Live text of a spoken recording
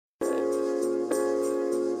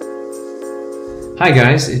Hi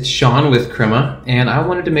guys, it's Sean with Crema, and I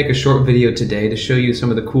wanted to make a short video today to show you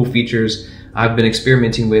some of the cool features I've been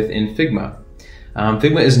experimenting with in Figma.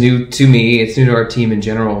 Figma is new to me, it's new to our team in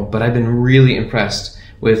general, but I've been really impressed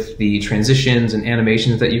with the transitions and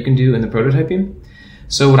animations that you can do in the prototyping.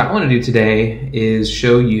 So what I want to do today is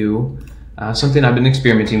show you something I've been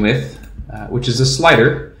experimenting with, which is a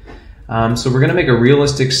slider. So we're going to make a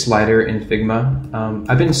realistic slider in Figma.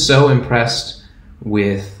 I've been so impressed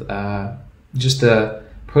with just the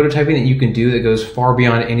prototyping that you can do that goes far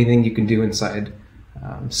beyond anything you can do inside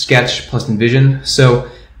Sketch plus Envision.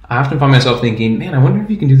 So I often find myself thinking, man, I wonder if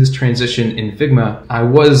you can do this transition in Figma. I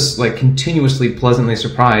was like continuously pleasantly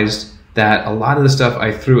surprised that a lot of the stuff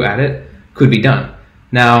I threw at it could be done.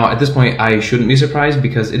 Now, at this point, I shouldn't be surprised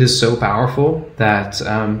because it is so powerful that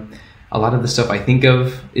a lot of the stuff I think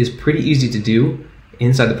of is pretty easy to do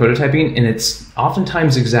inside the prototyping, and it's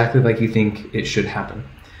oftentimes exactly like you think it should happen.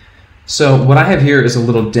 So what I have here is a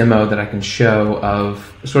little demo that I can show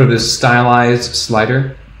of sort of this stylized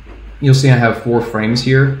slider. You'll see I have 4 frames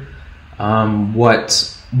here.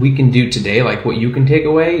 What we can do today, like what you can take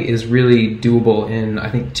away, is really doable in,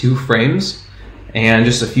 I think, 2 frames and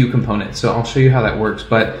just a few components. So I'll show you how that works.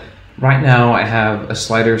 But right now I have a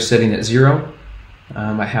slider setting at 0.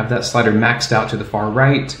 I have that slider maxed out to the far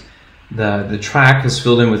right. The track is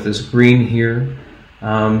filled in with this green here.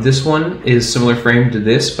 This one is similar frame to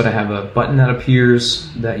this, but I have a button that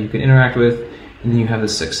appears that you can interact with, and then you have the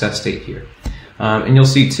success state here. And you'll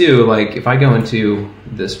see too, like if I go into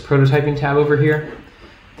this prototyping tab over here,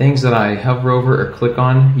 things that I hover over or click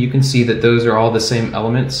on, you can see that those are all the same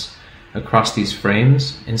elements across these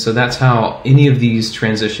frames. And so that's how any of these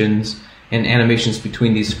transitions and animations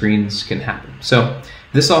between these screens can happen. So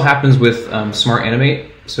this all happens with Smart Animate.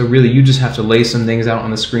 So really you just have to lay some things out on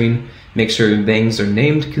the screen, make sure things are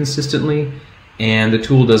named consistently, and the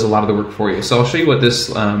tool does a lot of the work for you. So I'll show you what this,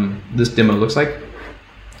 this demo looks like.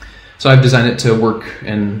 So I've designed it to work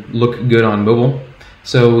and look good on mobile.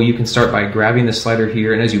 So you can start by grabbing the slider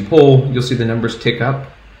here, and as you pull, you'll see the numbers tick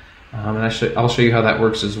up. And I'll show you how that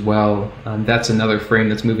works as well. That's another frame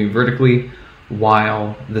that's moving vertically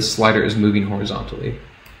while the slider is moving horizontally.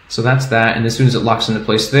 So that's that, and as soon as it locks into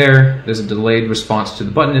place there's a delayed response to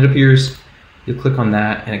the button it appears. You click on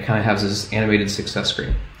that and it kind of has this animated success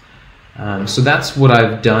screen. So that's what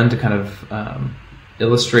I've done to kind of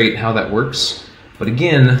illustrate how that works. But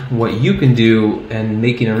again, what you can do and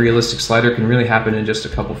making a realistic slider can really happen in just a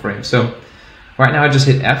couple frames. So right now I just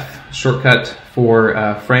hit F, shortcut for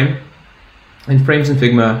frame. And frames in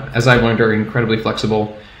Figma, as I've learned, are incredibly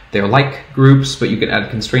flexible. They're like groups, but you can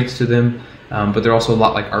add constraints to them. But they're also a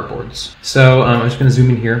lot like artboards. So I'm just going to zoom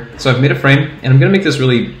in here. So I've made a frame, and I'm going to make this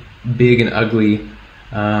really big and ugly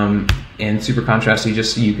and super contrasty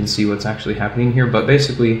just so you can see what's actually happening here. But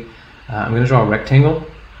basically, I'm going to draw a rectangle.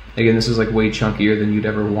 Again, this is like way chunkier than you'd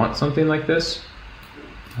ever want something like this.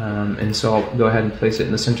 And so I'll go ahead and place it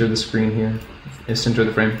in the center of the screen here, in the center of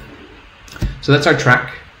the frame. So that's our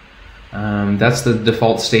track. That's the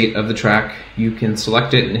default state of the track. You can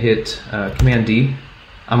select it and hit Command D.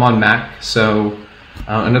 I'm on Mac, so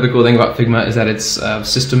another cool thing about Figma is that it's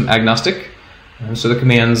system agnostic. So the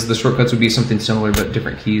commands, the shortcuts would be something similar but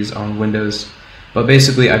different keys on Windows. But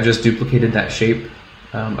basically I've just duplicated that shape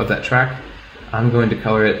of that track. I'm going to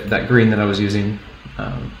color it that green that I was using.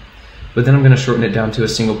 But then I'm going to shorten it down to a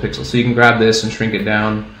single pixel. So you can grab this and shrink it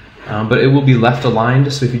down, but it will be left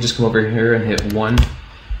aligned. So if you just come over here and hit 1,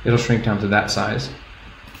 it'll shrink down to that size.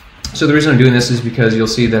 So the reason I'm doing this is because you'll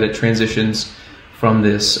see that it transitions from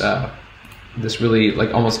this this really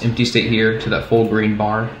like almost empty state here to that full green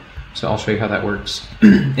bar. So I'll show you how that works.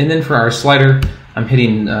 And then for our slider, I'm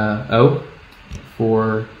hitting O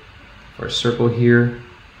for a circle here.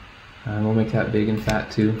 And we'll make that big and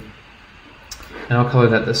fat too. And I'll color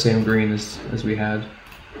that the same green as we had.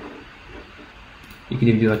 You can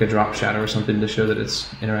even do like a drop shadow or something to show that it's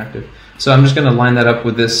interactive. So I'm just going to line that up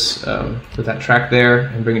with this, with that track there,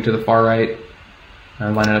 and bring it to the far right,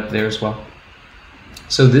 and line it up there as well.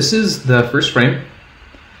 So this is the first frame,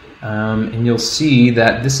 and you'll see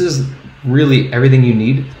that this is really everything you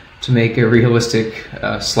need to make a realistic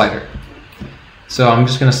slider. So I'm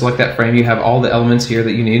just going to select that frame. You have all the elements here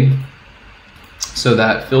that you need. So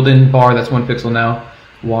that filled in bar, that's 1 pixel now,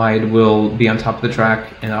 wide, will be on top of the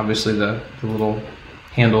track, and obviously the little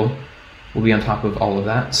handle will be on top of all of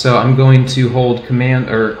that. So I'm going to hold Command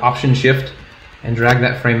or Option Shift and drag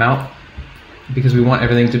that frame out because we want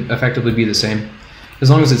everything to effectively be the same. As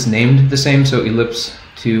long as it's named the same, so ellipse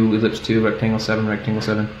 2, ellipse 2, rectangle 7, rectangle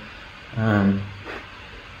 7.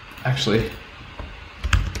 Actually,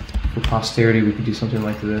 for posterity, we could do something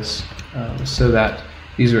like this, so that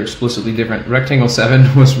These are explicitly different. Rectangle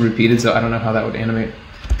 7 was repeated, so I don't know how that would animate.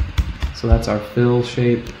 So that's our fill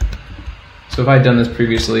shape. So if I had done this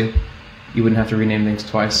previously, you wouldn't have to rename things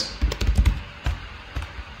twice.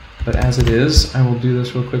 But as it is, I will do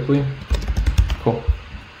this real quickly. Cool.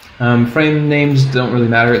 Frame names don't really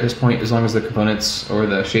matter at this point as long as the components or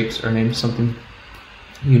the shapes are named something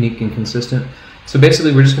unique and consistent. So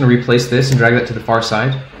basically we're just going to replace this and drag that to the far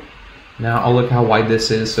side. Now I'll look how wide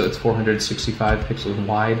this is, so it's 465 pixels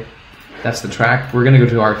wide. That's the track. We're going to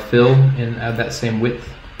go to our fill and add that same width.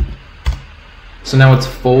 So now it's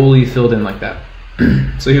fully filled in like that.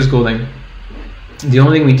 So here's the cool thing. The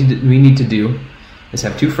only thing we need to do is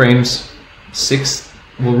have 2 frames, 6,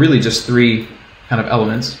 well really just 3 kind of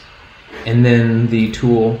elements, and then the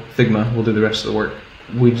tool Figma will do the rest of the work.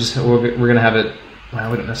 We're going to have it,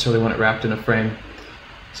 well, we don't necessarily want it wrapped in a frame,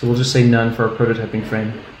 so we'll just say none for our prototyping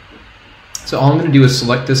frame. So all I'm going to do is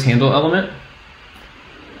select this handle element,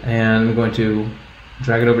 and I'm going to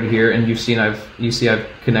drag it over to here, and you see I've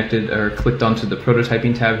connected or clicked onto the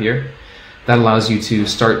prototyping tab here. That allows you to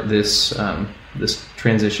start this this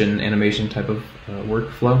transition animation type of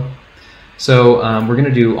workflow. So we're going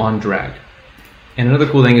to do on drag. And another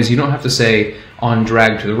cool thing is you don't have to say on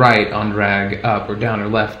drag to the right, on drag up or down or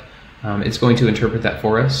left. It's going to interpret that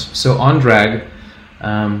for us. So on drag,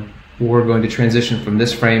 we're going to transition from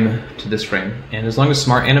this frame to this frame. And as long as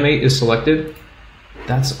Smart Animate is selected,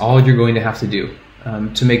 that's all you're going to have to do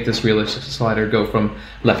to make this realistic slider go from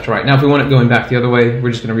left to right. Now if we want it going back the other way,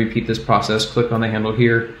 we're just going to repeat this process. Click on the handle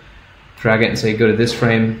here, drag it and say go to this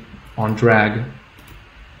frame. On drag,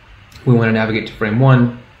 we want to navigate to frame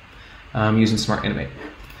 1 using Smart Animate.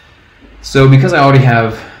 So because I already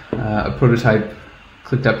have a prototype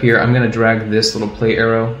clicked up here, I'm going to drag this little play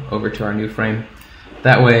arrow over to our new frame.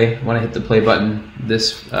 That way, when I hit the play button,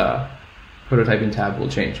 this prototyping tab will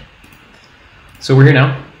change. So we're here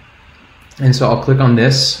now, and so I'll click on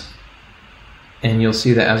this, and you'll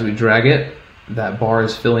see that as we drag it, that bar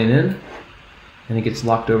is filling in, and it gets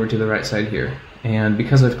locked over to the right side here. And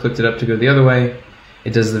because I've clicked it up to go the other way,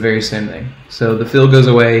 it does the very same thing. So the fill goes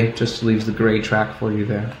away, just leaves the gray track for you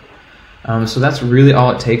there. So that's really all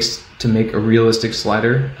it takes to make a realistic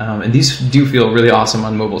slider. And these do feel really awesome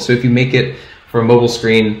on mobile. So if you make it for a mobile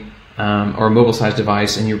screen or a mobile sized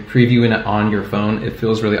device and you're previewing it on your phone, it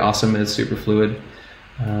feels really awesome and it's super fluid.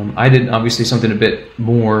 I did obviously something a bit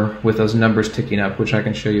more with those numbers ticking up, which I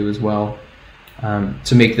can show you as well,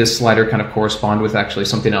 to make this slider kind of correspond with actually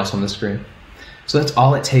something else on the screen. So that's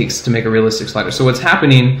all it takes to make a realistic slider. So what's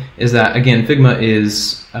happening is that, again, Figma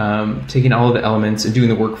is taking all of the elements and doing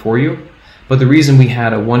the work for you. But the reason we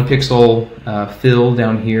had a 1 pixel fill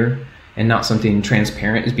down here and not something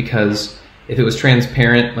transparent is because if it was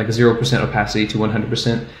transparent, like a 0% opacity to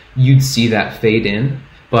 100%, you'd see that fade in.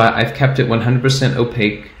 But I've kept it 100%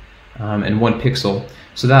 opaque and 1 pixel.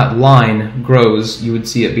 So that line grows, you would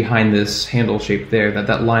see it behind this handle shape there,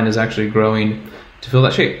 that line is actually growing to fill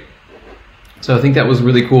that shape. So I think that was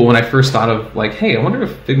really cool when I first thought of like, hey, I wonder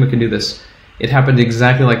if Figma can do this. It happened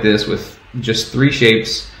exactly like this with just 3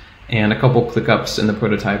 shapes and a couple ClickUps in the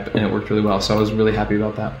prototype, and it worked really well. So I was really happy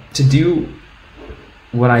about that. To do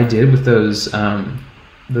what I did with those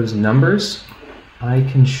numbers, I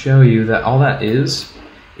can show you that all that is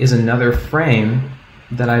another frame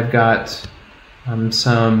that I've got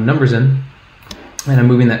some numbers in, and I'm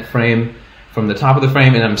moving that frame from the top of the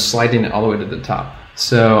frame and I'm sliding it all the way to the top.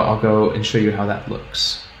 So I'll go and show you how that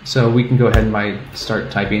looks. So we can go ahead and start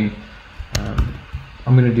typing.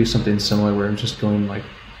 I'm going to do something similar where I'm just going like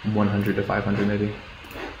 100 to 500 maybe.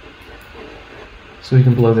 So we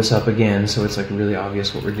can blow this up again so it's like really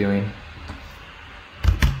obvious what we're doing.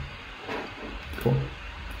 Cool.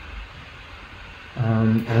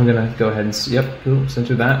 And I'm going to go ahead and, yep, cool,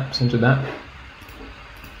 center that.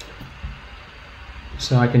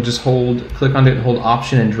 So I can just click on it and hold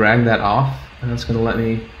Option and drag that off. And that's going to let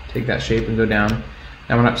me take that shape and go down.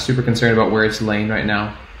 Now we're not super concerned about where it's laying right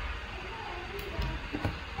now.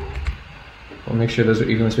 We'll make sure those are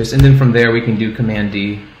evenly spaced. And then from there we can do Command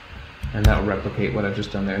D, and that will replicate what I've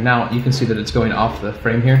just done there. Now you can see that it's going off the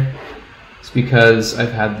frame here. It's because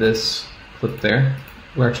I've had this clip there.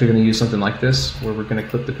 We're actually going to use something like this, where we're going to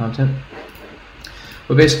clip the content.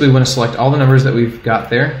 But basically we want to select all the numbers that we've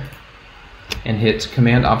got there, and hit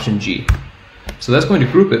Command Option G. So that's going to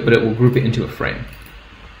group it, but it will group it into a frame,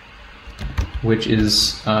 which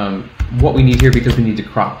is what we need here because we need to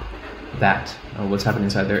crop that, what's happening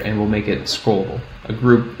inside there, and we'll make it scrollable. A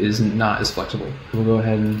group is not as flexible. We'll go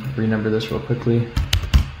ahead and renumber this real quickly.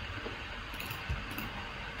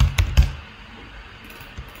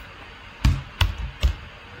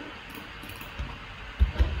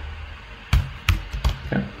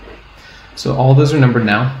 Okay. So all those are numbered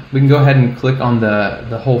now. We can go ahead and click on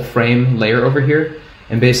the whole frame layer over here,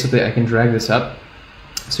 and basically I can drag this up.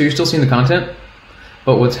 So you're still seeing the content,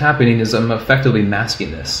 but what's happening is I'm effectively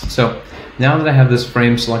masking this. So now that I have this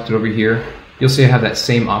frame selected over here, you'll see I have that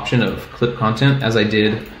same option of clip content as I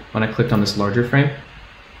did when I clicked on this larger frame.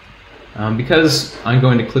 Because I'm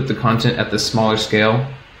going to clip the content at the smaller scale,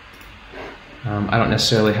 I don't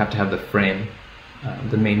necessarily have to have the frame,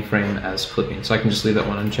 the main frame as clipping, so I can just leave that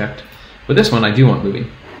one unchecked. But this one I do want moving.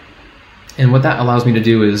 And what that allows me to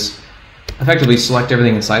do is effectively select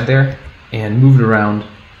everything inside there and move it around,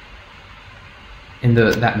 and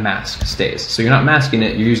that mask stays. So you're not masking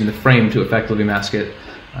it, you're using the frame to effectively mask it,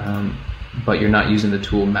 but you're not using the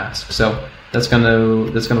tool mask. So that's gonna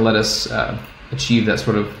let us achieve that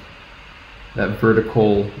sort of that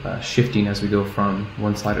vertical shifting as we go from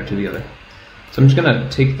one slider to the other. So I'm just gonna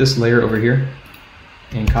take this layer over here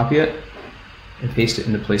and copy it and paste it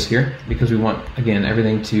into place here, because we want, again,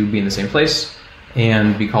 everything to be in the same place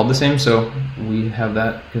and be called the same, so we have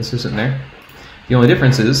that consistent there. The only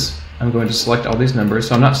difference is I'm going to select all these numbers,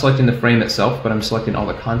 so I'm not selecting the frame itself, but I'm selecting all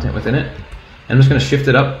the content within it. And I'm just gonna shift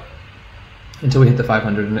it up until we hit the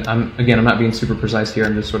 500. And I'm not being super precise here,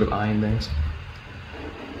 I'm just sort of eyeing things.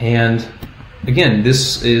 And again,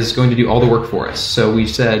 this is going to do all the work for us. So we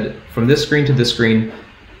said from this screen to this screen,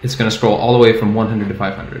 it's going to scroll all the way from 100 to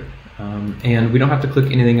 500. And we don't have to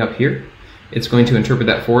click anything up here. It's going to interpret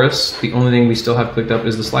that for us. The only thing we still have clicked up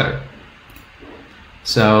is the slider.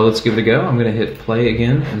 So let's give it a go. I'm going to hit play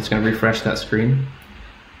again, and it's going to refresh that screen.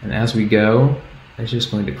 And as we go, it's just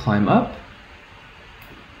going to climb up.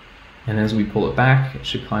 And as we pull it back, it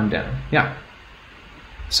should climb down. Yeah.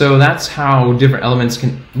 So that's how different elements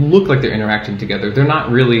can look like they're interacting together. They're not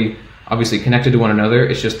really obviously connected to one another.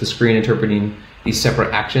 It's just the screen interpreting these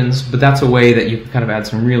separate actions, but that's a way that you can kind of add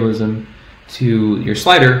some realism to your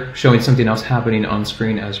slider, showing something else happening on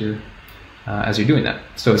screen as you're doing that.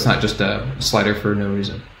 So it's not just a slider for no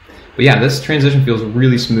reason. But yeah, this transition feels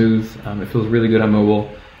really smooth. It feels really good on mobile,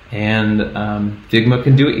 and Figma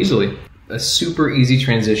can do it easily. A super easy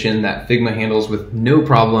transition that Figma handles with no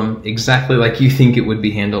problem, exactly like you think it would be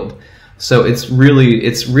handled. So it's really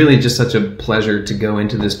just such a pleasure to go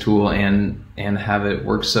into this tool and have it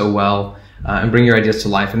work so well, and bring your ideas to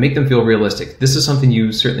life and make them feel realistic. This is something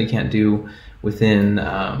you certainly can't do within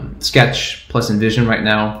Sketch plus InVision right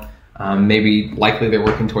now. Maybe likely they're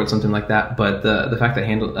working towards something like that, but the fact that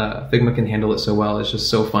Figma can handle it so well is just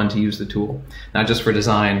so fun to use the tool, not just for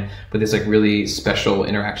design, but there's like really special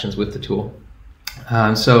interactions with the tool.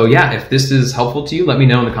 So yeah, if this is helpful to you, let me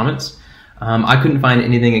know in the comments. I couldn't find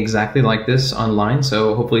anything exactly like this online,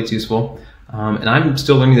 so hopefully it's useful. And I'm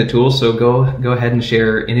still learning the tool, so go ahead and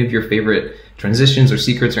share any of your favorite transitions or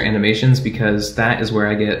secrets or animations, because that is where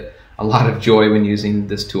I get a lot of joy when using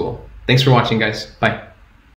this tool. Thanks for watching, guys. Bye.